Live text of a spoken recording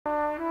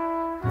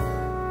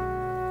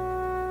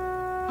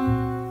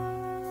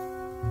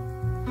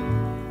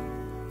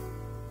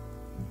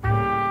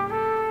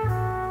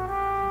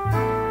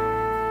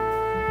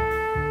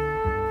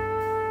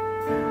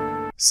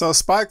So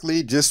Spike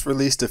Lee just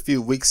released a few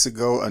weeks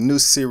ago a new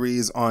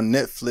series on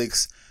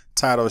Netflix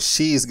titled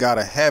She's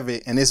Gotta Have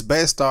It, and it's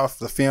based off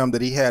the film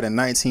that he had in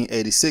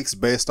 1986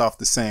 based off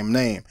the same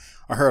name.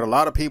 I heard a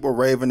lot of people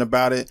raving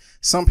about it.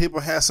 Some people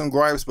had some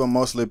gripes, but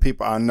mostly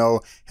people I know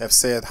have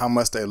said how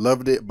much they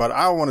loved it. But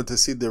I wanted to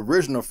see the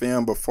original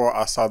film before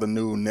I saw the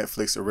new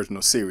Netflix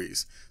original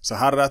series. So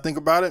how did I think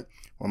about it?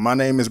 Well, my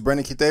name is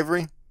Brandon Keith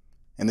Avery,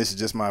 and this is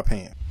just my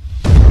opinion.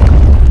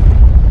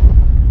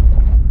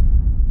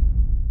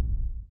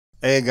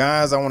 Hey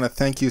guys, I want to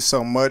thank you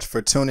so much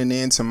for tuning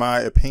in to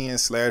my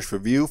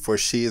opinion/review for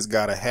She's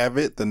Gotta Have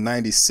It, the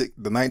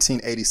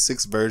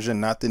 1986 version,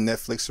 not the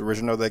Netflix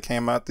original that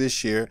came out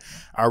this year.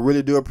 I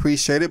really do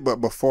appreciate it, but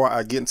before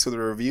I get into the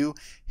review,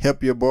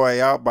 help your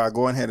boy out by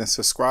going ahead and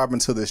subscribing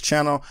to this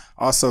channel.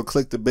 Also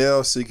click the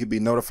bell so you can be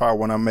notified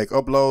when I make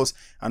uploads,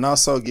 and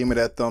also give me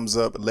that thumbs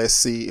up. Let's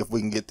see if we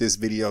can get this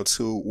video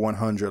to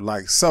 100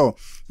 likes. So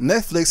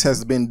Netflix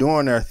has been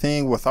doing their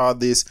thing with all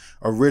this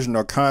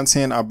original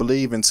content. I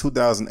believe in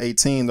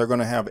 2018 they're going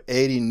to have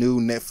 80 new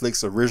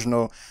Netflix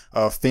original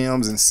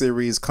films and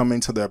series coming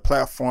to their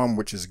platform,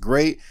 which is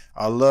great.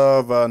 I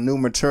love new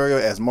material,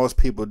 as most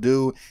people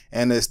do,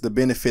 and it's the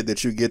benefit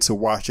that you get to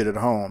watch it at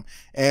home.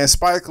 And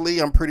Spike Lee,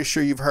 I'm pretty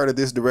sure you've heard of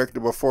this director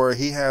before.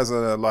 He has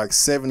like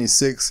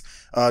 76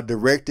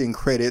 directing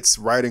credits,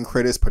 writing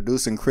credits,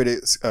 producing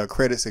credits,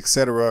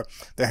 etc.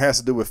 that has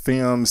to do with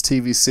films,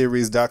 TV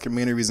series,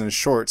 documentaries, and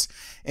shorts.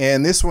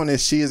 And this one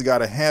is She's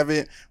Gotta Have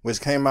It,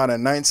 which came out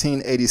in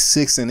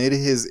 1986, and it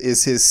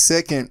is his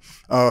second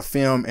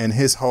film in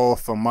his whole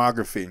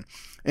filmography.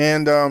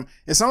 And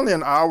it's only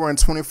an hour and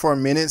 24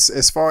 minutes.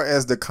 As far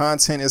as the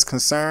content is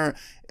concerned,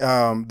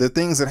 the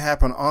things that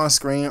happen on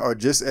screen are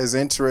just as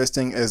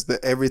interesting as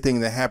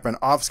everything that happened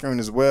off screen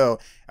as well.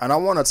 And I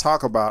want to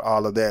talk about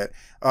all of that.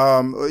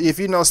 If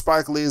you know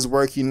Spike Lee's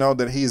work, you know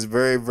that he's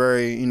very,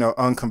 very,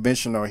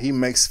 unconventional. He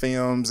makes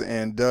films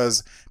and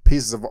does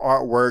pieces of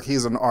artwork.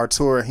 He's an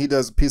auteur. He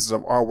does pieces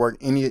of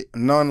artwork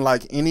none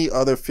like any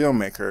other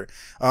filmmaker.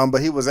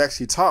 But he was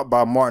actually taught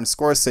by Martin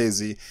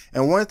Scorsese.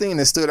 And one thing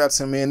that stood out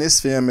to me in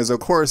this film is, of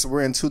course,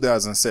 we're in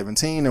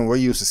 2017 and we're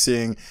used to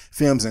seeing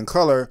films in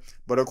color.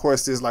 But of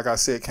course, this, like I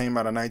said, came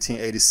out in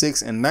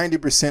 1986, and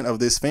 90% of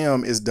this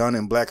film is done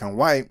in black and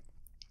white.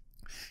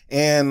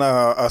 And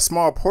a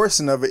small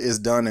portion of it is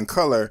done in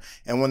color.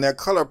 And when that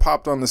color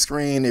popped on the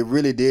screen, it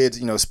really did,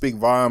 speak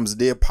volumes. It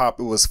did pop.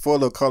 It was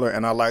full of color,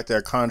 and I like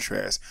that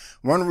contrast.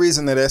 One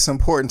reason that's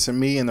important to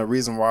me, and the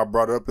reason why I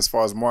brought it up as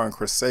far as Martin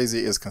Scorsese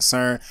is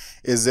concerned,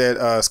 is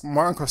that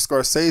Martin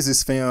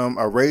Scorsese's film,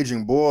 A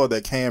Raging Bull,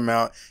 that came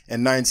out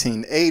in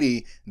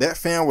 1980, that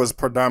film was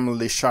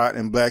predominantly shot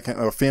in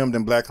filmed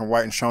in black and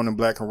white and shown in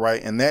black and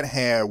white. And that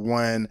had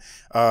one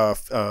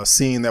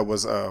scene that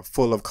was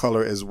full of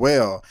color as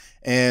well.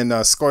 And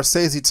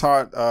Scorsese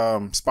taught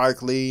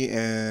Spike Lee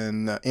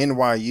in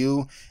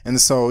NYU. And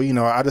so,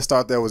 I just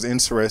thought that was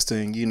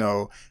interesting,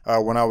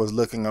 when I was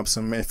looking up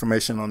some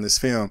information on this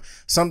film.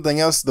 Something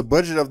else, the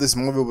budget of this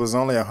movie was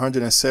only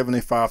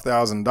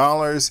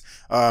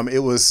 $175,000. It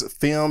was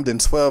filmed in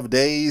 12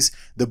 days.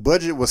 The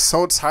budget was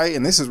so tight,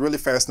 and this is really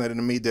fascinating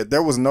to me, that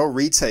there was no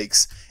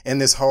retakes in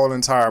this whole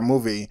entire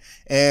movie.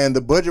 And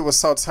the budget was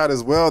so tight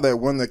as well that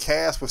when the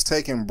cast was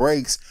taking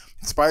breaks,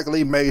 Spike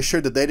Lee made sure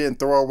that they didn't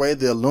throw away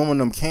the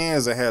aluminum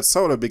cans that had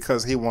soda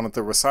because he wanted the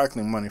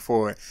recycling money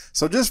for it.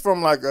 So just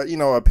from like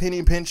a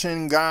penny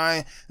pinching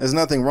guy, there's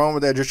nothing wrong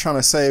with that. Just trying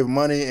to save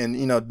money and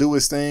do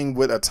his thing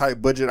with a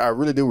tight budget. I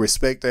really do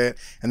respect that,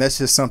 and that's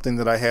just something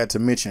that I had to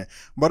mention.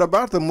 But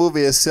about the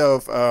movie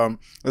itself,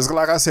 it's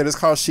like I said, it's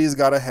called She's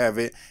Gotta Have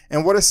It,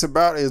 and what it's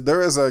about is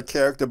there is a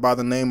character by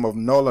the name of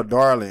Nola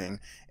Darling.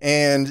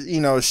 And,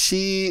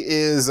 she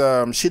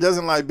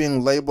doesn't like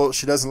being labeled.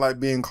 She doesn't like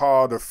being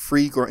called a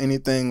freak or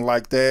anything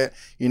like that.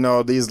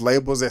 These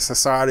labels that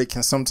society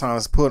can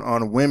sometimes put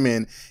on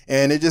women.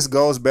 And it just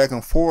goes back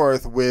and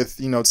forth with,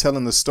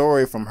 telling the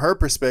story from her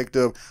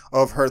perspective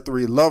of her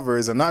three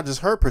lovers, and not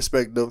just her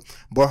perspective,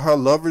 but her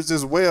lovers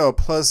as well,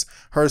 plus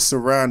her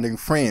surrounding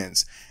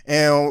friends.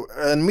 And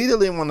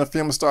immediately when the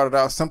film started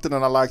out, something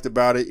that I liked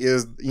about it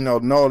is,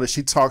 know that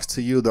she talks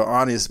to you, the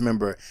audience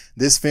member.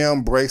 This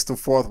film breaks the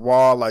fourth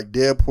wall like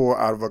Deadpool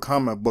out of a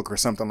comic book or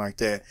something like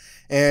that.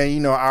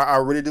 And, I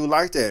really do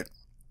like that.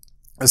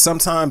 And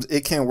sometimes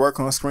it can work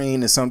on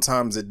screen and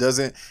sometimes it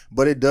doesn't,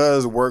 but it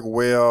does work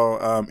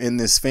well in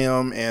this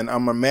film. And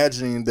I'm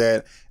imagining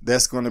that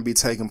that's going to be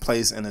taking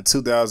place in a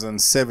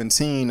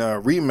 2017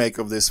 remake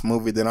of this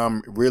movie that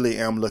I really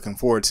am looking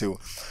forward to.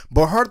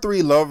 But her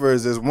three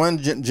lovers is one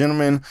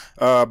gentleman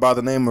by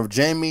the name of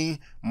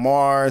Jamie,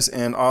 Mars,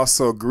 and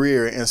also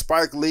Greer. And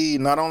Spike Lee,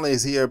 not only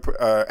is he an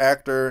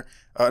actor,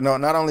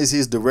 not only is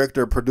he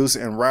director, producer,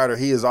 and writer,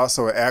 he is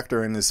also an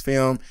actor in this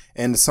film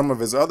and some of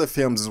his other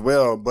films as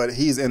well. But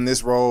he's in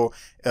this role.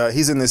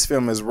 He's in this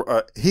film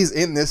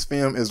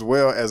as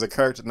well as a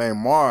character named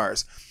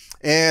Mars.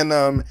 And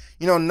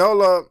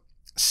Nola,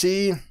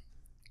 she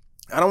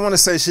I don't want to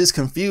say she's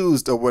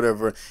confused or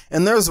whatever.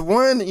 And there's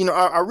one, you know,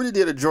 I really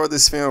did enjoy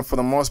this film for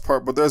the most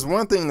part, but there's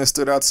one thing that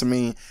stood out to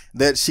me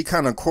that she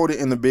kind of quoted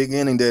in the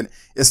beginning, that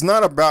it's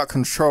not about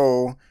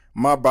control,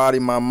 my body,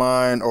 my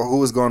mind, or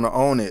who is going to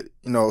own it.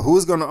 You know,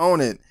 who's going to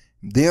own it?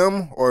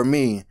 Them or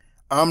me?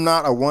 I'm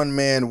not a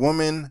one-man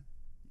woman,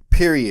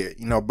 period.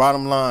 You know,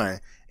 bottom line.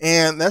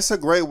 And that's a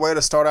great way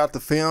to start out the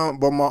film.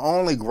 But my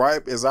only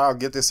gripe is, I'll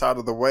get this out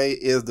of the way,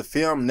 is the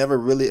film never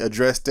really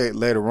addressed it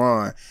later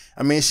on.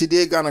 I mean, she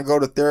did kind of go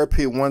to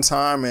therapy one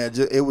time, and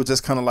it was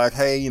just kind of like,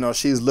 hey, you know,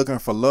 she's looking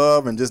for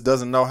love and just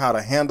doesn't know how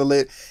to handle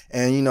it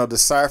and, you know,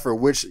 decipher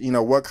which, you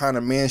know, what kind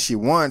of man she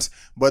wants.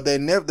 But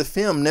the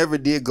film never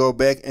did go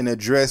back and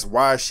address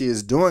why she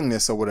is doing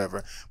this or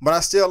whatever. But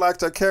I still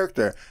liked her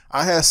character.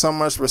 I had so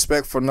much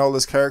respect for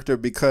Nola's character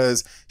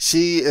because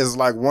she is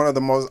like one of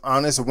the most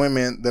honest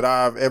women that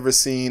I've ever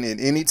seen in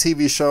any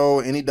TV show,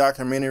 any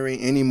documentary,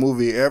 any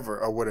movie ever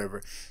or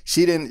whatever.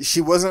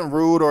 She wasn't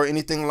rude or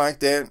anything like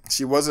that.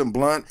 She wasn't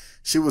blunt.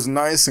 She was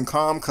nice and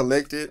calm,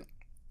 collected,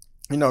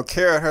 you know,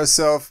 carried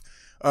herself,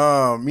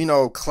 you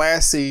know,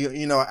 classy,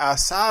 you know,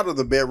 outside of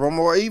the bedroom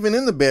or even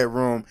in the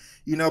bedroom,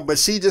 you know, but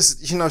she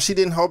just, you know, she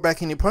didn't hold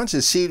back any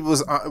punches. She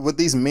was with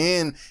these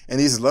men and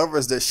these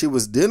lovers that she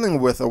was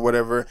dealing with or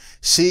whatever.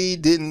 She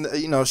didn't,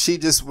 you know, she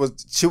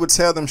would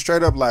tell them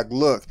straight up, like,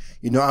 look,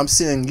 you know, I'm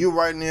seeing you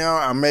right now.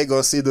 I may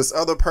go see this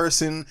other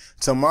person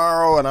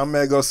tomorrow, and I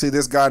may go see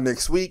this guy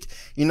next week.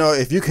 You know,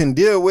 if you can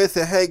deal with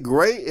it, hey,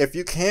 great. If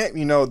you can't,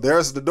 you know,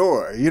 there's the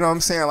door. You know what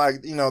I'm saying?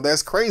 Like, you know,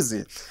 that's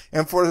crazy.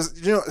 And for,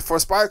 you know, for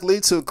Spike Lee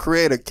to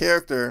create a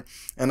character,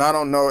 and I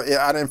don't know,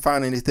 I didn't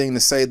find anything to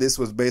say this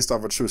was based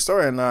off a true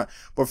story or not,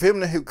 but for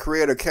him to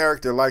create a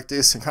character like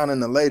this and kind of in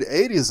the late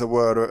 80s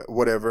or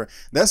whatever,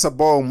 that's a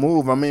bold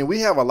move. I mean,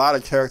 we have a lot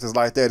of characters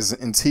like that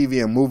in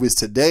TV and movies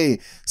today,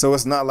 so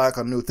it's not like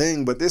a new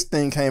thing, but this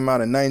thing came out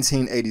in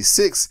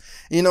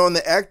 1986, you know, and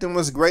the acting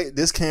was great.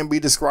 This can be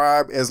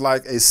described as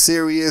like a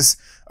serious,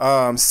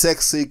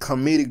 sexy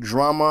comedic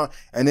drama,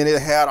 and then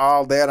it had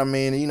all that. I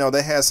mean, you know,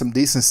 they had some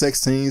decent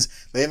sex scenes.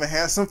 They even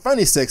had some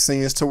funny sex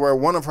scenes to where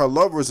one of her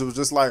lovers was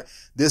just like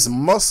this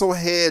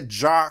musclehead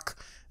jock,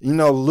 you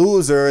know,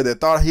 loser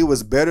that thought he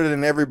was better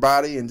than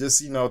everybody and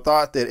just, you know,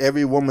 thought that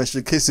every woman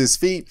should kiss his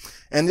feet.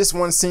 And this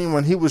one scene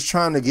when he was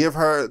trying to give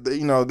her,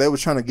 you know, they were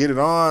trying to get it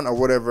on or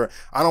whatever.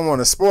 I don't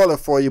want to spoil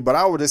it for you, but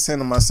I was just saying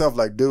to myself,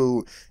 like,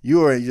 dude,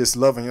 you are just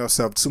loving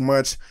yourself too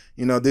much.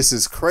 You know, this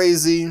is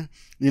crazy.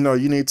 You know,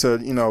 you need to,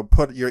 you know,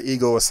 put your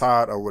ego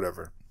aside or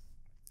whatever.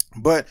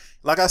 But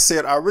like I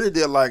said, I really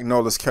did like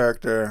Nola's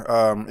character.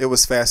 It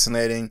was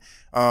fascinating.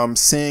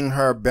 Seeing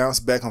her bounce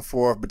back and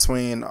forth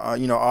between,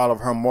 you know, all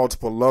of her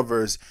multiple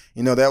lovers,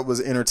 you know, that was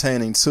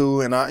entertaining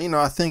too. And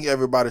I think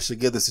everybody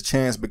should give this a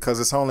chance because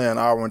it's only an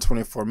hour and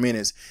 24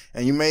 minutes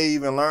and you may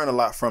even learn a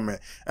lot from it.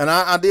 And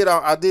I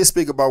did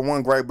speak about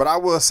one gripe, but I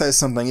will say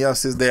something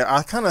else is that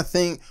I kind of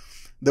think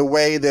the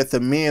way that the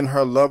men,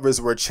 her lovers,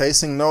 were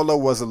chasing Nola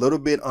was a little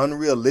bit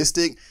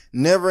unrealistic.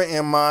 Never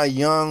in my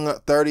young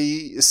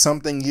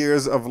 30-something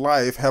years of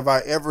life have I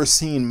ever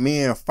seen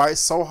men fight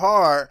so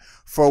hard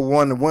for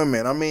one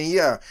woman. I mean,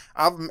 yeah,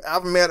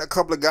 I've met a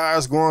couple of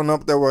guys growing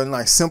up that were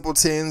like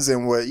simpletons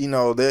and were, you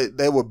know,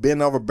 they would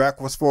bend over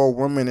backwards for a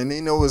woman, and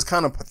you know, it was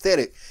kind of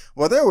pathetic.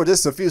 Well, there were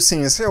just a few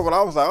scenes here where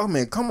I was like, oh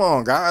man, come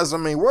on guys. I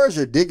mean, where's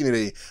your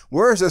dignity?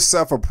 Where's your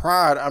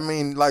self-pride? I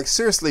mean, like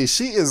seriously,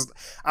 she is,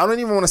 I don't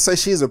even want to say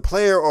she's a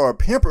player or a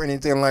pimp or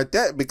anything like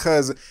that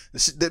because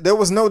there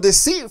was no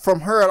deceit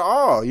from her at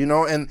all, you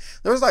know. And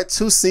there was like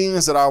two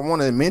scenes that I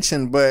want to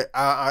mention, but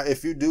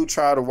if you do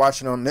try to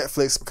watch it on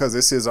Netflix, because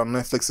this is on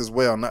Netflix as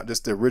well, not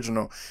just the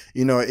original,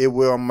 you know, it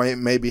will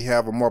maybe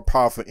have a more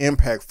powerful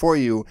impact for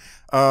you.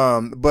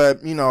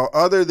 But you know,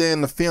 other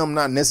than the film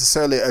not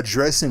necessarily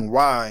addressing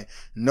why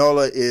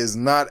Nola is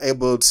not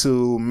able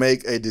to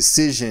make a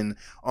decision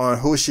on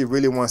who she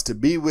really wants to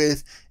be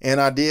with,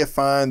 and I did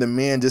find the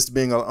men just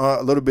being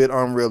a little bit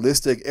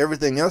unrealistic.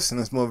 Everything else in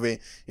this movie,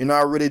 you know,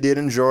 I really did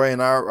enjoy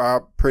and I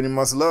pretty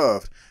much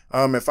loved.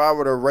 If I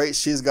were to rate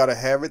She's Gotta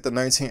Have It, the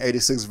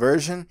 1986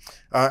 version,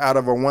 out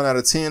of a 1 out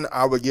of 10,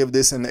 I would give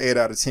this an 8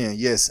 out of 10.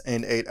 Yes,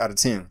 an 8 out of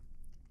 10.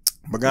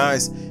 But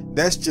guys,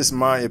 that's just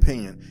my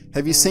opinion.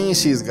 Have you seen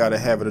She's Gotta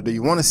Have It, or do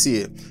you want to see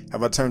it?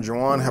 Have I turned you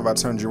on? Have I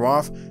turned you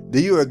off? Do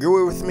you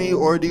agree with me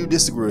or do you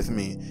disagree with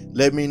me?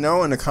 Let me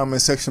know in the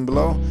comment section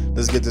below.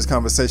 Let's get this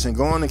conversation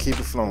going and keep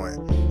it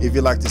flowing. If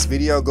you like this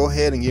video, go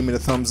ahead and give me the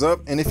thumbs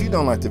up. And if you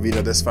don't like the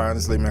video, that's fine.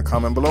 Just leave me a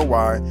comment below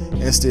why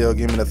and still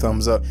give me the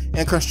thumbs up.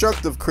 And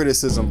constructive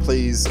criticism,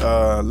 please.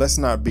 Let's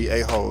not be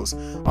a-holes.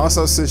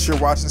 Also, since you're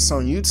watching this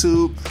on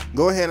YouTube,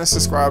 go ahead and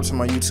subscribe to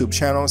my YouTube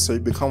channel so you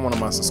become one of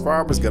my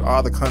subscribers, get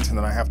all the content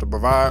that I have to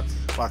provide.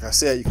 Like I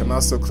said, you can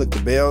also click the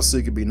bell so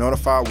you can be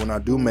notified when I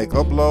do make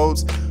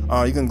uploads.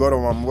 You can go to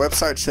my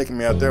website, check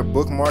me out there,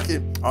 bookmark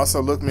it.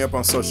 Also look me up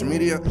on social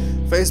media,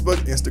 Facebook,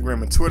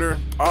 Instagram, and Twitter,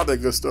 all that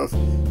good stuff.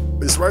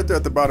 It's right there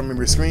at the bottom of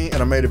your screen,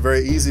 and I made it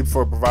very easy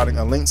for providing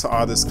a link to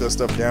all this good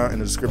stuff down in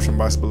the description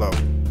box below.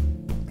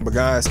 But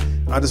guys,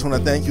 I just want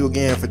to thank you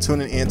again for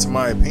tuning in to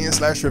my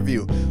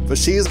opinion/review for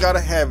She's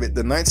Gotta Have It,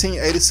 the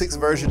 1986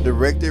 version,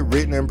 directed,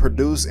 written, and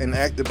produced and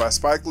acted by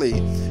Spike Lee.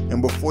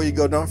 And before you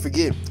go, don't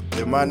forget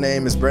that my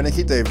name is Brandon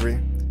Keith Avery,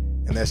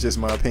 and that's just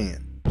my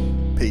opinion.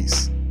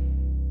 Peace.